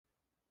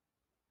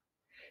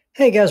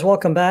Hey guys,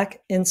 welcome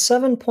back. In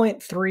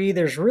 7.3,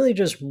 there's really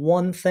just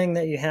one thing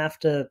that you have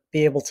to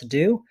be able to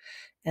do,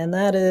 and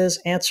that is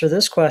answer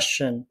this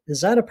question.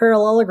 Is that a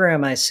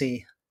parallelogram I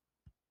see?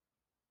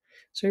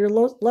 So your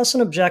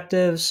lesson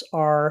objectives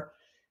are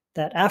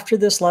that after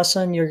this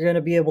lesson, you're going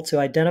to be able to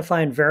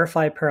identify and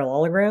verify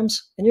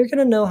parallelograms, and you're going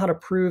to know how to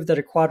prove that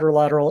a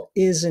quadrilateral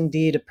is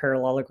indeed a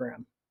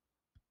parallelogram.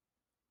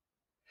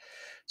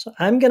 So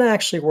I'm going to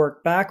actually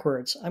work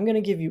backwards. I'm going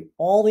to give you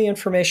all the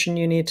information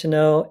you need to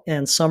know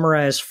and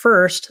summarize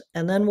first,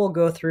 and then we'll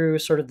go through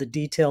sort of the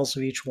details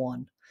of each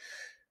one.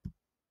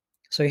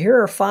 So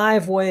here are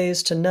 5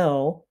 ways to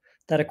know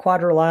that a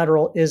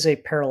quadrilateral is a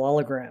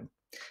parallelogram.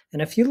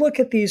 And if you look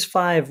at these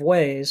 5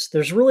 ways,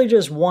 there's really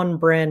just one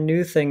brand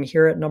new thing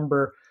here at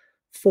number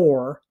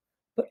 4,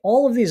 but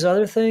all of these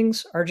other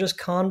things are just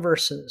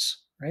converses,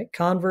 right?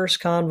 Converse,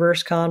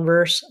 converse,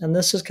 converse, and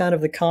this is kind of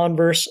the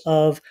converse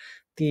of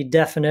the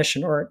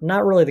definition, or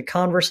not really the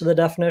converse of the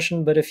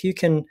definition, but if you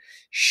can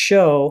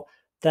show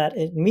that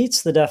it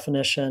meets the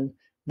definition,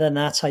 then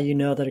that's how you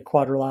know that a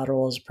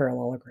quadrilateral is a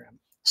parallelogram.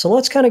 So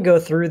let's kind of go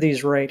through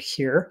these right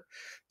here.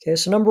 Okay,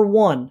 so number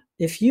 1,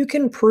 if you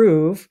can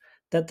prove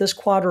that this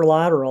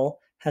quadrilateral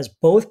has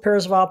both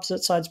pairs of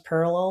opposite sides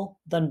parallel,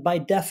 then by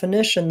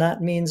definition,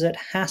 that means it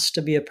has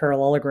to be a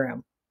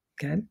parallelogram.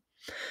 Okay.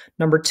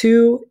 Number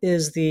 2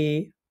 is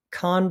the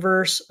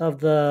converse of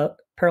the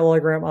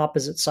parallelogram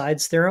opposite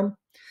sides theorem.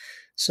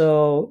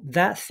 So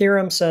that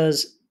theorem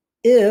says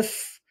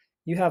if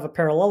you have a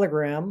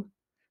parallelogram,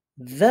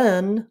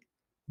 then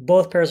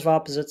both pairs of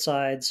opposite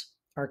sides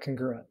are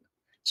congruent.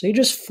 So you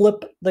just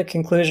flip the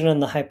conclusion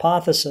and the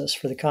hypothesis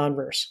for the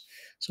converse.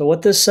 So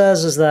what this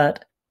says is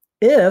that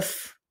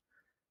if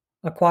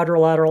a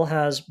quadrilateral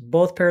has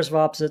both pairs of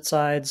opposite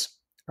sides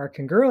are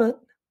congruent,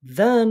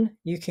 then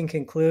you can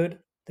conclude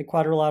the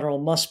quadrilateral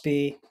must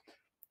be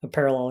a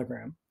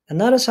parallelogram.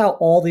 And that is how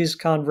all these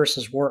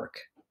converses work.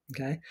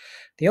 Okay.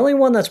 The only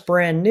one that's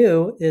brand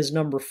new is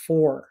number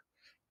 4.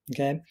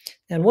 Okay.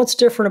 And what's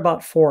different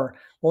about 4?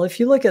 Well, if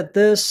you look at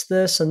this,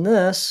 this, and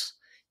this,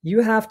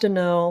 you have to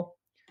know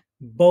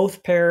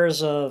both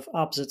pairs of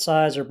opposite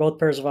sides or both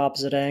pairs of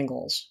opposite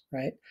angles,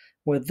 right?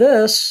 With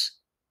this,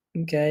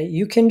 okay,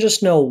 you can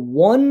just know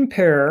one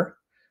pair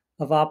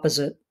of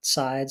opposite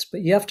sides,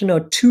 but you have to know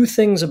 2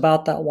 things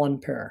about that one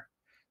pair.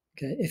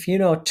 Okay, if you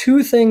know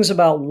 2 things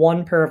about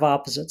one pair of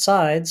opposite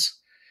sides,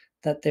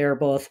 that they are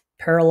both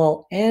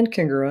parallel and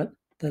congruent,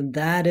 then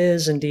that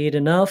is indeed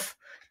enough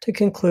to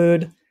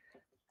conclude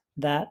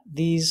that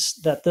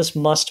this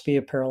must be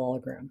a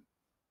parallelogram.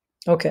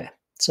 Okay,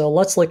 so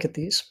let's look at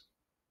these.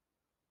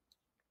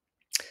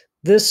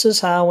 This is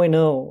how we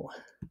know.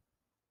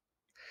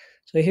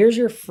 So here's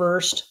your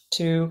first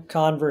 2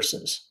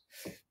 converses.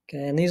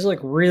 Okay, and these look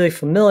really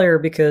familiar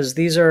because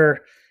these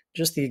are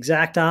just the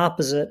exact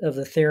opposite of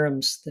the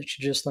theorems that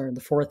you just learned,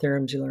 the 4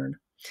 theorems you learned.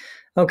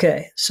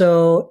 Okay,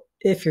 so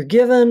if you're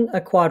given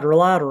a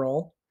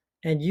quadrilateral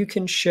and you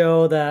can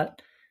show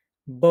that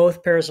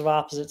both pairs of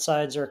opposite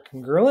sides are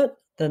congruent,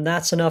 then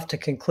that's enough to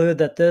conclude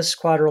that this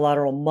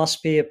quadrilateral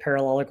must be a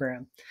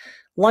parallelogram.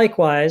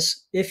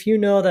 Likewise, if you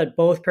know that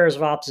both pairs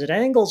of opposite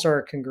angles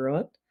are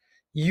congruent,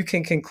 you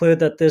can conclude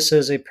that this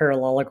is a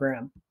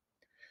parallelogram.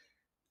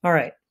 All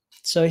right,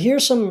 so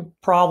here's some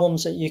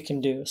problems that you can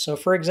do. So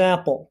for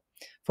example,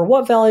 for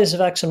what values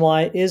of x and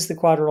y is the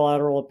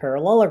quadrilateral a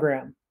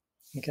parallelogram?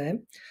 Okay,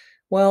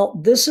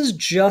 well, this is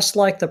just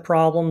like the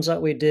problems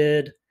that we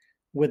did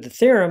with the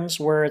theorems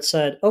where it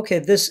said, okay,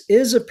 this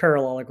is a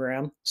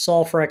parallelogram,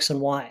 solve for x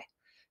and y.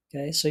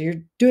 Okay, so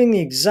you're doing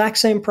the exact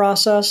same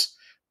process,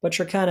 but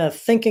you're kind of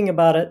thinking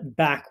about it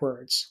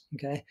backwards.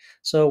 Okay,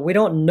 so we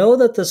don't know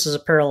that this is a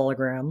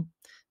parallelogram,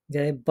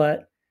 okay,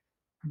 but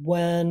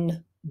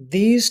when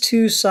these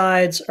 2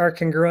 sides are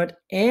congruent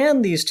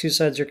and these 2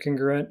 sides are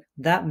congruent,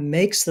 that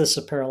makes this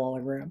a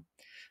parallelogram.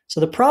 So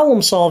the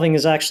problem solving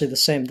is actually the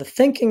same. The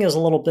thinking is a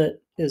little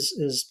bit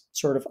is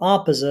sort of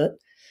opposite,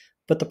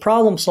 but the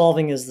problem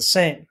solving is the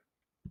same.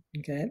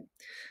 Okay.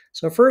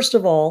 So first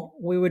of all,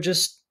 we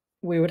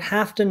would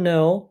have to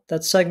know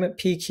that segment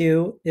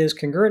PQ is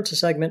congruent to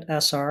segment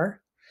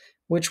SR,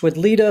 which would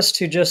lead us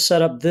to just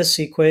set up this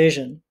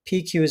equation.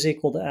 PQ is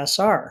equal to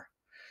SR.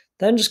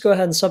 Then just go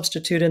ahead and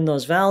substitute in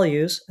those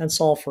values and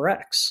solve for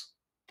x.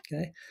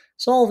 Okay.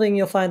 Solving,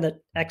 you'll find that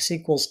x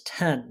equals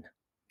 10.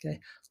 Okay.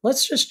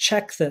 Let's just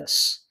check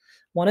this.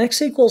 When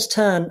x equals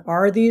 10,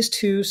 are these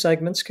 2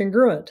 segments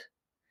congruent?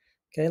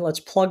 Okay, let's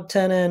plug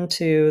 10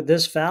 into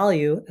this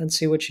value and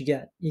see what you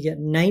get. You get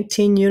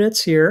 19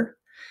 units here,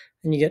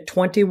 and you get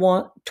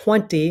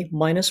 20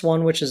 minus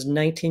 1, which is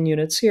 19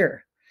 units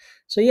here.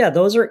 So yeah,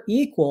 those are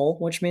equal,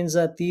 which means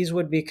that these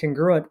would be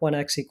congruent when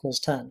x equals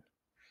 10.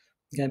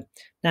 Okay,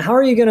 now how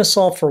are you going to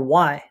solve for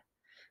y?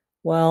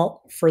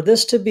 Well, for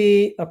this to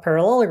be a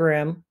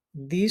parallelogram,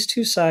 these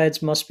 2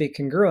 sides must be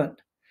congruent.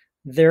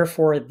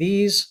 Therefore,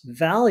 these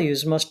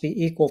values must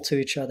be equal to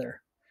each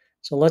other.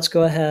 So let's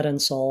go ahead and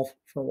solve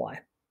for y.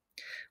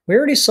 We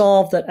already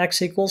solved that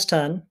x equals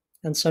 10,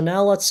 and so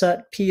now let's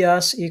set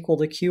PS equal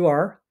to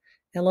QR,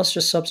 and let's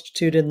just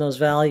substitute in those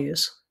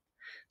values.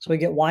 So we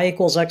get y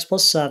equals x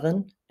plus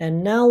 7.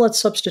 And now let's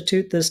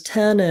substitute this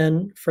 10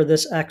 in for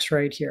this x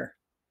right here.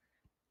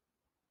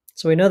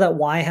 So we know that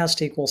y has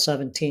to equal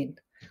 17.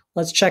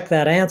 Let's check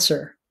that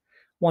answer.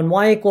 When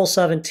y equals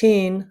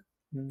 17,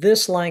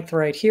 this length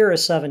right here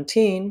is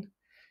 17,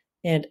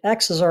 and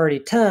x is already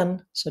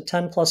 10, so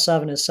 10 plus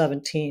 7 is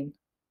 17.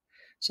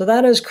 So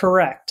that is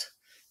correct.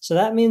 So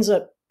that means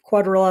that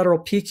quadrilateral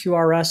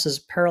PQRS is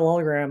a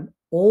parallelogram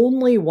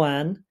only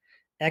when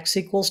x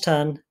equals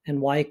 10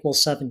 and y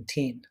equals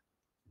 17.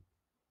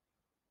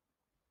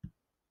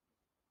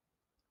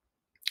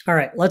 All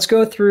right, let's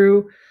go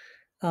through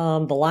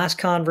the last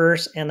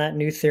converse and that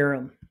new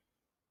theorem.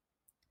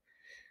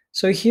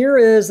 So here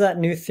is that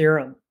new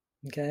theorem.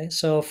 Okay,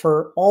 so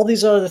for all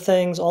these other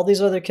things, all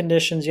these other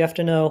conditions, you have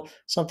to know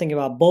something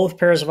about both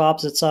pairs of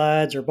opposite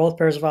sides or both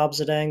pairs of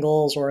opposite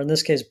angles, or in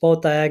this case,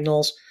 both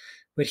diagonals.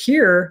 But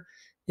here,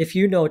 if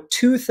you know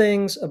two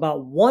things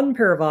about one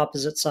pair of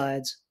opposite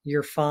sides,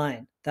 you're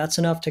fine. That's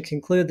enough to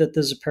conclude that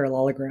this is a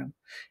parallelogram.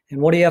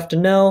 And what do you have to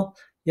know?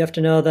 You have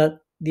to know that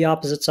the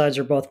opposite sides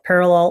are both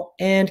parallel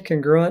and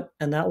congruent,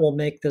 and that will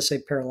make this a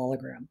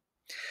parallelogram.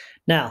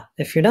 Now,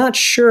 if you're not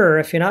sure,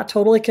 if you're not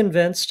totally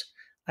convinced,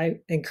 I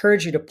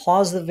encourage you to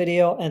pause the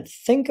video and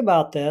think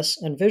about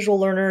this. And visual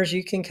learners,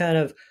 you can kind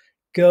of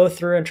go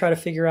through and try to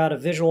figure out a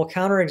visual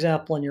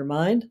counterexample in your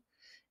mind.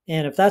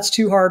 And if that's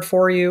too hard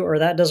for you or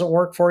that doesn't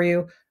work for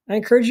you, I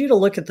encourage you to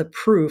look at the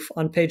proof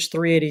on page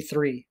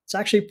 383. It's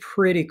actually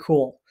pretty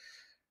cool.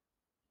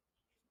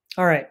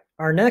 All right,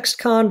 our next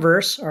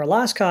converse, our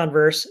last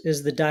converse,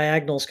 is the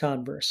diagonals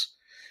converse.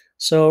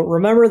 So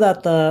remember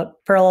that the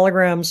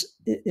parallelograms,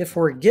 if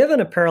we're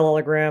given a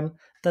parallelogram,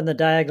 then the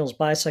diagonals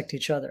bisect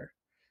each other.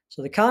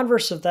 So the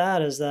converse of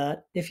that is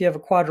that if you have a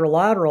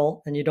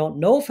quadrilateral and you don't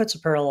know if it's a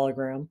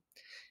parallelogram,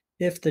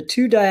 if the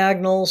two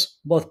diagonals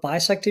both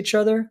bisect each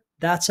other,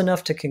 that's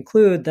enough to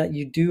conclude that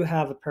you do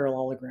have a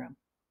parallelogram.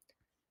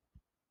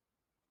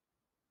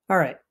 All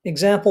right,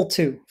 example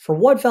 2. For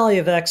what value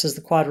of x is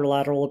the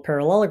quadrilateral a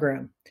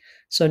parallelogram?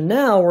 So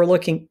now we're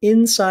looking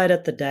inside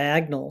at the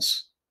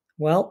diagonals.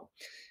 Well,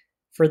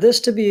 for this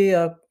to be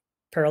a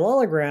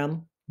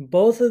parallelogram,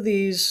 both of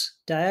these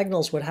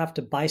diagonals would have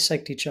to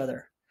bisect each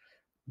other.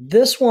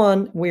 This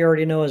one we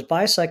already know is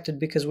bisected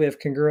because we have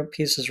congruent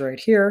pieces right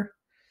here.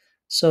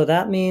 So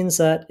that means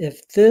that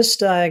if this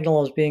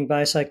diagonal is being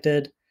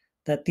bisected,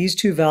 that these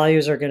two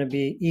values are going to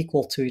be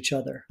equal to each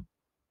other.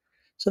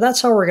 So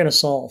that's how we're going to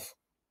solve.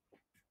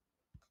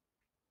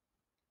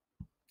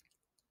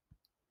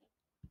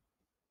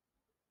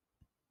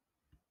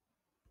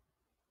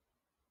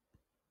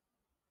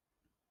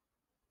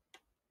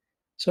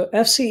 So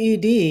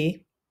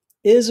FCED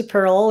is a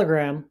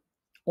parallelogram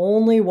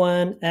only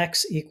when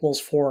x equals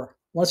 4.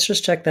 Let's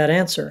just check that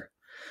answer.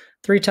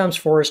 3 times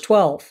 4 is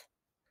 12.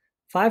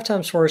 5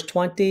 times 4 is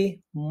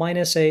 20,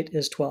 minus 8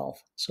 is 12.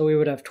 So we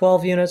would have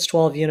 12 units,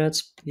 12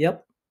 units.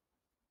 Yep.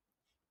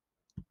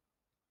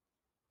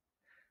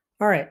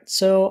 All right,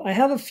 so I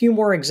have a few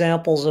more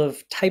examples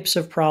of types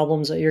of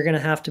problems that you're going to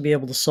have to be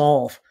able to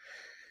solve.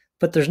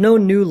 But there's no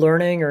new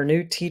learning or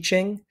new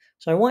teaching.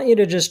 So I want you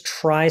to just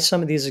try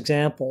some of these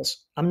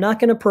examples. I'm not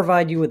going to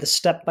provide you with the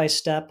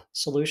step-by-step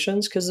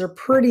solutions because they're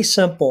pretty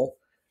simple.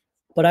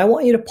 But I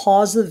want you to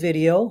pause the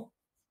video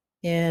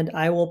and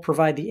I will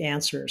provide the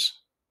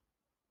answers.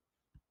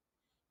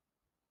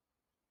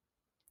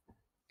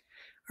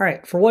 All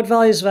right, for what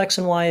values of x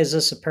and y is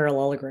this a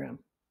parallelogram?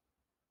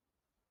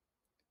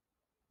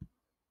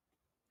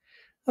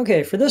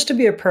 Okay, for this to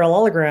be a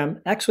parallelogram,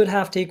 x would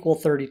have to equal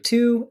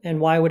 32 and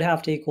y would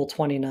have to equal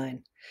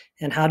 29.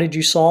 And how did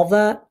you solve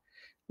that?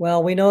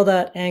 Well, we know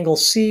that angle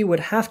C would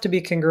have to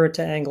be congruent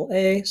to angle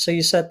A, so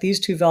you set these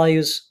two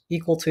values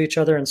equal to each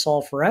other and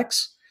solve for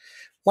x.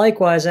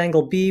 Likewise,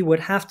 angle B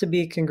would have to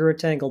be congruent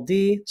to angle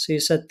D, so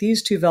you set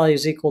these two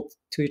values equal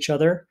to each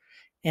other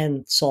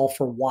and solve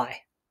for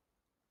y.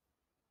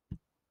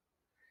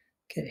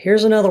 Okay,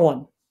 here's another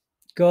one.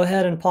 Go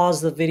ahead and pause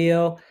the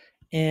video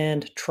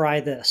and try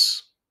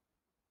this.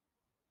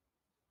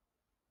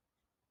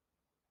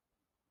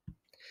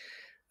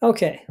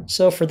 Okay,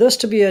 so for this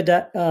to be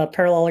a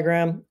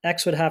parallelogram,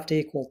 x would have to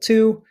equal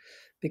 2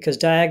 because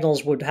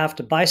diagonals would have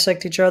to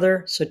bisect each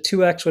other, so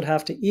 2x would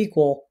have to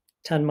equal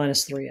 10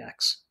 minus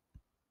 3x.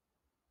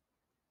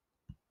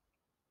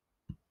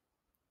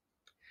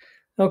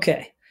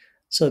 Okay,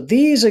 so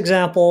these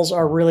examples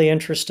are really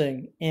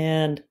interesting,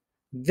 and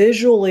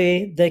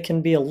visually they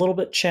can be a little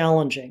bit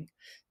challenging,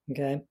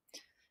 okay?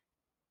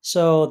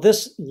 So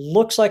this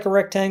looks like a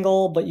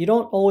rectangle, but you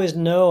don't always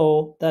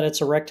know that it's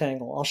a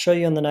rectangle. I'll show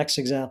you in the next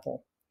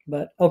example.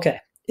 But okay,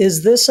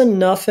 is this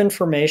enough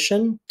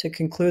information to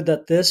conclude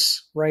that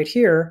this right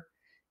here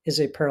is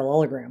a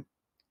parallelogram?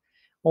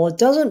 Well, it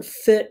doesn't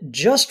fit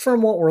just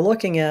from what we're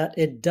looking at.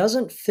 It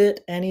doesn't fit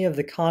any of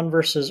the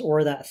converses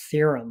or that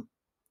theorem.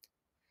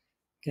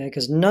 Okay,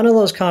 because none of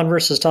those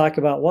converses talk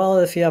about, well,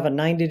 if you have a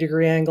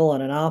 90-degree angle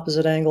and an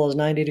opposite angle is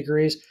 90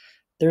 degrees,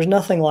 there's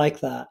nothing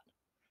like that.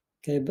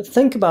 Okay, but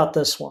think about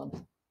this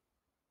one.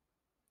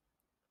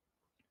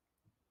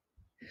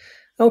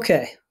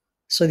 Okay,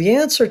 So the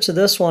answer to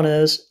this one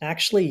is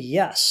actually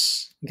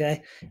yes,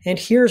 okay? And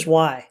here's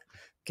why.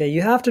 Okay,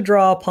 you have to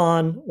draw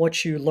upon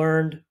what you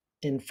learned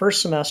in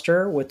first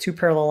semester with two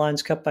parallel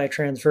lines cut by a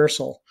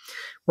transversal.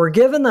 We're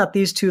given that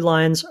these two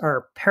lines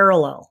are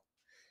parallel,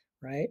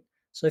 right?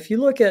 So if you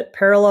look at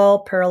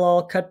parallel,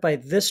 parallel cut by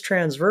this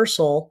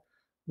transversal,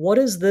 what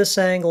is this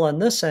angle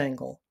and this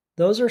angle?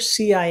 Those are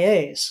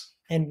CIAs.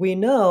 And we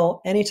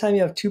know anytime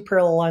you have two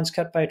parallel lines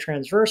cut by a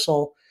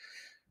transversal,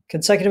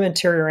 consecutive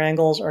interior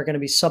angles are going to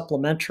be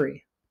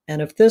supplementary.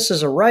 And if this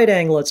is a right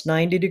angle, it's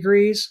 90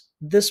 degrees.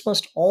 This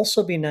must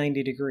also be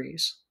 90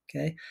 degrees.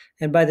 Okay.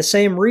 And by the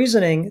same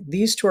reasoning,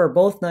 these two are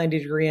both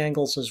 90-degree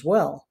angles as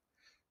well.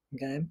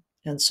 Okay.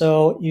 And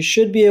so you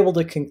should be able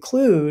to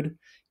conclude,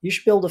 you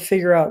should be able to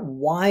figure out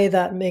why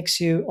that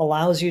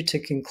allows you to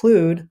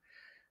conclude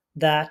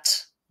that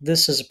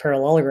this is a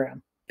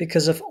parallelogram.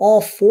 Because if all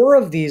four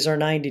of these are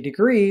 90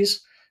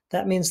 degrees,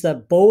 that means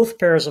that both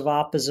pairs of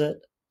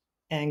opposite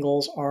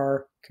angles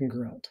are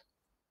congruent.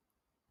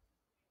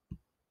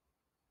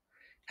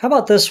 How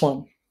about this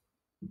one?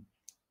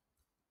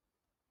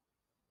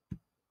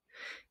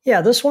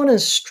 Yeah, this one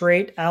is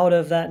straight out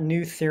of that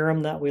new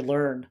theorem that we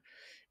learned.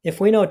 If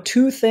we know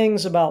two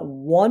things about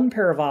one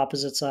pair of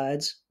opposite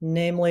sides,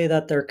 namely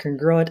that they're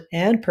congruent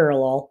and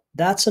parallel,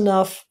 that's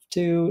enough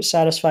to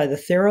satisfy the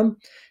theorem,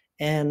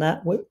 and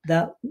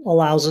that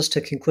allows us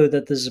to conclude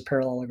that this is a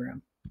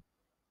parallelogram.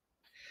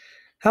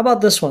 How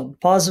about this one?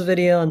 Pause the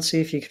video and see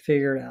if you can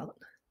figure it out.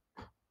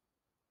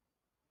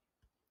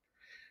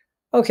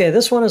 Okay,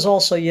 this one is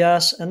also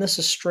yes, and this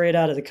is straight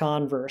out of the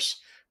converse.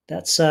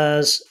 That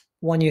says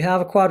when you have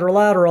a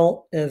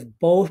quadrilateral, if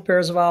both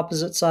pairs of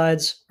opposite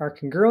sides are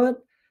congruent,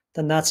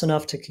 then that's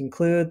enough to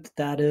conclude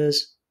that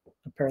is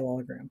a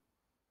parallelogram.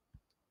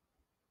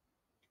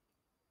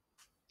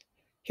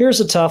 Here's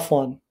a tough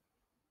one.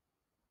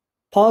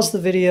 Pause the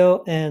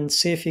video and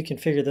see if you can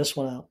figure this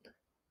one out.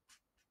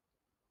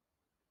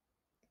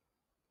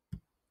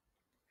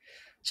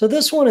 So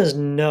this one is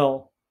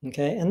no,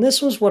 okay? And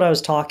this was what I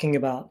was talking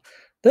about.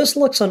 This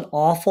looks an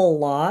awful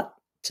lot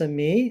to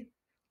me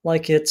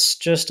like it's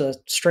just a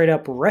straight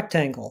up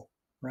rectangle,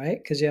 right?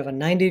 Because you have a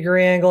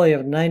 90-degree angle, you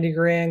have a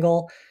 90-degree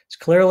angle. It's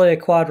clearly a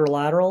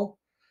quadrilateral.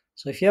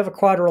 So if you have a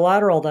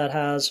quadrilateral that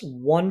has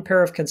one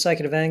pair of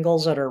consecutive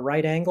angles that are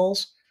right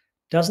angles,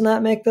 doesn't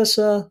that make this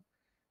a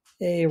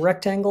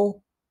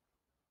rectangle?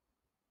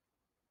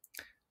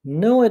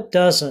 No, it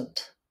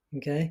doesn't,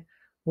 okay?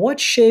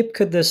 What shape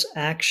could this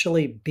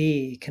actually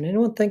be? Can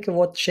anyone think of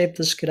what shape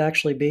this could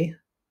actually be?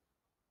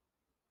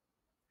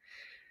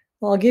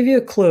 Well, I'll give you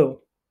a clue.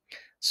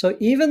 So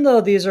even though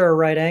these are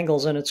right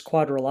angles and it's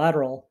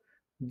quadrilateral,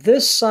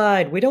 this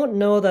side, we don't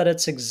know that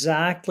it's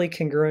exactly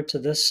congruent to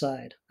this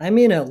side. I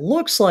mean, it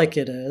looks like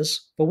it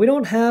is, but we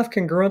don't have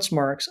congruence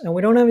marks and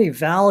we don't have any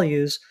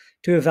values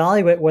to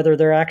evaluate whether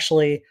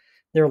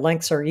their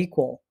lengths are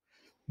equal.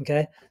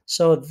 Okay,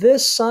 so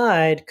this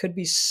side could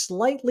be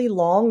slightly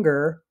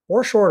longer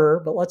or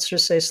shorter, but let's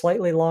just say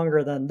slightly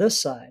longer than this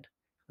side,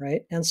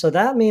 right? And so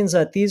that means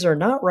that these are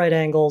not right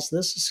angles.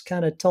 This is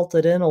kind of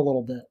tilted in a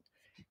little bit,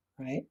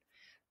 right?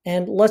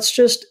 And let's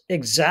just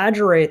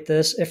exaggerate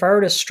this. If I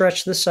were to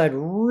stretch this side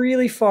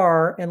really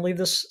far and leave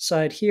this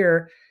side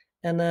here,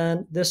 and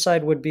then this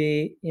side would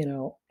be,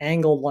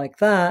 angled like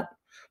that,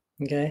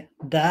 okay,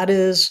 that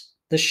is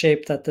the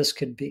shape that this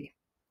could be.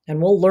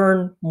 And we'll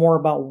learn more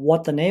about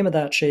what the name of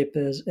that shape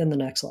is in the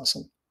next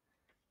lesson.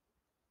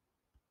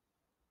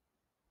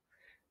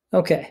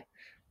 Okay,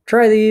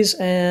 try these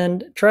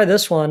and try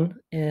this one.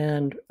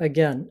 And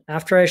again,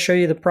 after I show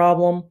you the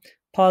problem,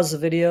 pause the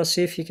video,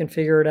 see if you can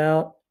figure it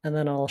out, and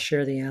then I'll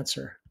share the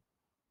answer.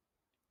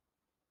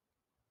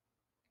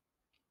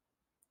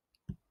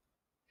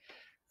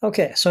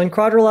 Okay, so in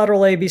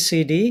quadrilateral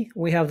ABCD,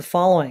 we have the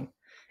following.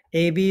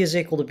 AB is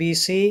equal to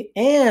BC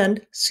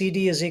and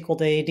CD is equal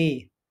to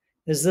AD.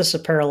 Is this a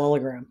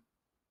parallelogram?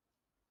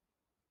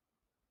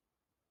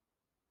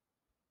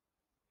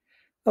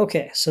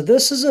 Okay, so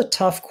this is a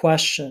tough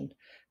question.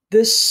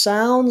 This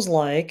sounds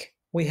like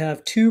we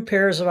have two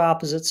pairs of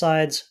opposite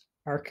sides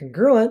are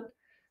congruent.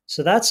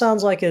 So that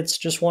sounds like it's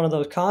just one of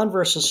those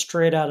converses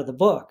straight out of the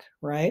book,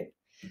 right?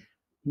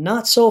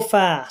 Not so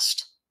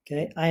fast.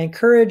 Okay, I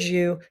encourage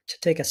you to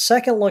take a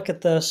second look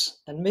at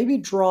this and maybe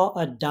draw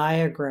a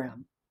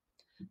diagram.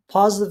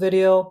 Pause the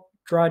video,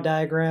 draw a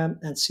diagram,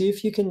 and see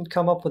if you can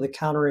come up with a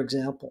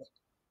counterexample.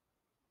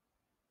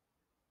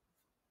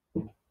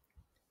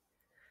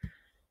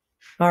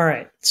 All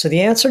right, so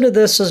the answer to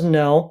this is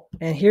no,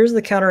 and here's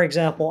the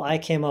counterexample I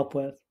came up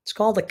with. It's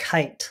called a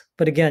kite,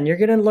 but again, you're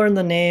going to learn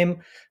the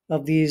name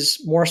of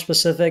these more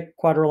specific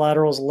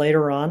quadrilaterals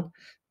later on.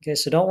 Okay,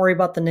 so don't worry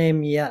about the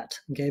name yet.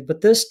 Okay, but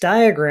this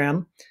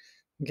diagram,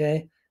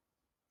 okay,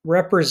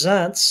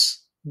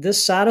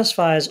 this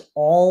satisfies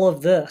all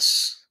of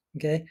this.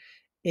 Okay,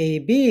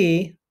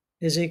 AB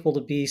is equal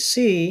to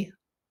BC.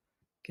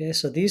 Okay,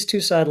 so these two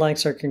side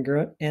lengths are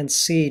congruent, and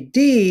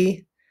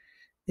CD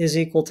is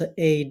equal to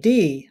AD.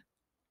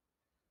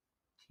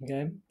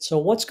 Okay, so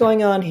what's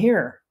going on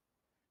here?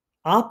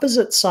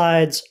 Opposite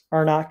sides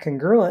are not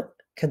congruent,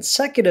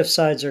 consecutive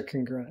sides are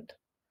congruent.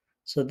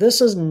 So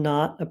this is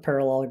not a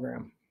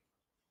parallelogram.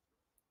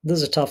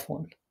 This is a tough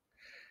one.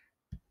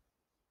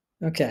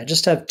 Okay, I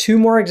just have two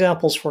more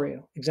examples for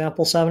you.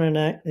 Example 7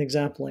 and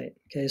example 8.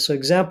 Okay, so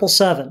example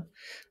 7.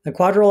 The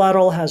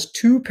quadrilateral has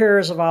two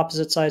pairs of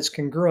opposite sides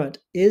congruent.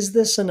 Is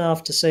this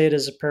enough to say it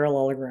is a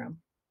parallelogram?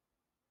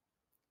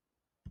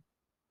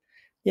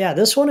 Yeah,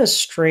 this one is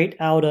straight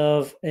out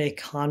of a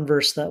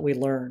converse that we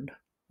learned,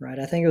 right?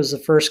 I think it was the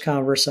first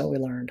converse that we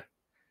learned.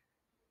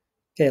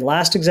 Okay,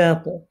 last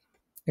example.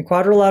 A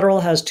quadrilateral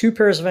has two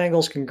pairs of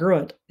angles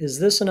congruent. Is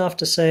this enough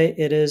to say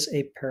it is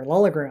a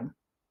parallelogram?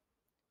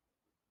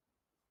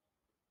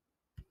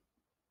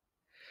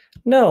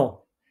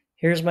 No.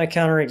 Here's my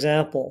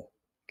counterexample.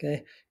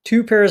 Okay,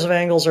 two pairs of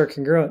angles are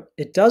congruent.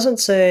 It doesn't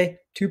say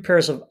two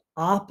pairs of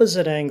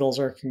opposite angles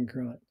are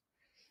congruent.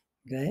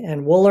 Okay,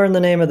 and we'll learn the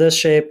name of this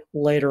shape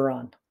later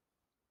on.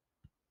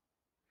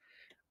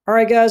 All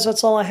right, guys,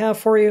 that's all I have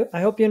for you.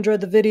 I hope you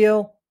enjoyed the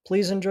video.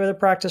 Please enjoy the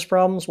practice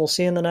problems. We'll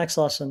see you in the next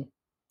lesson.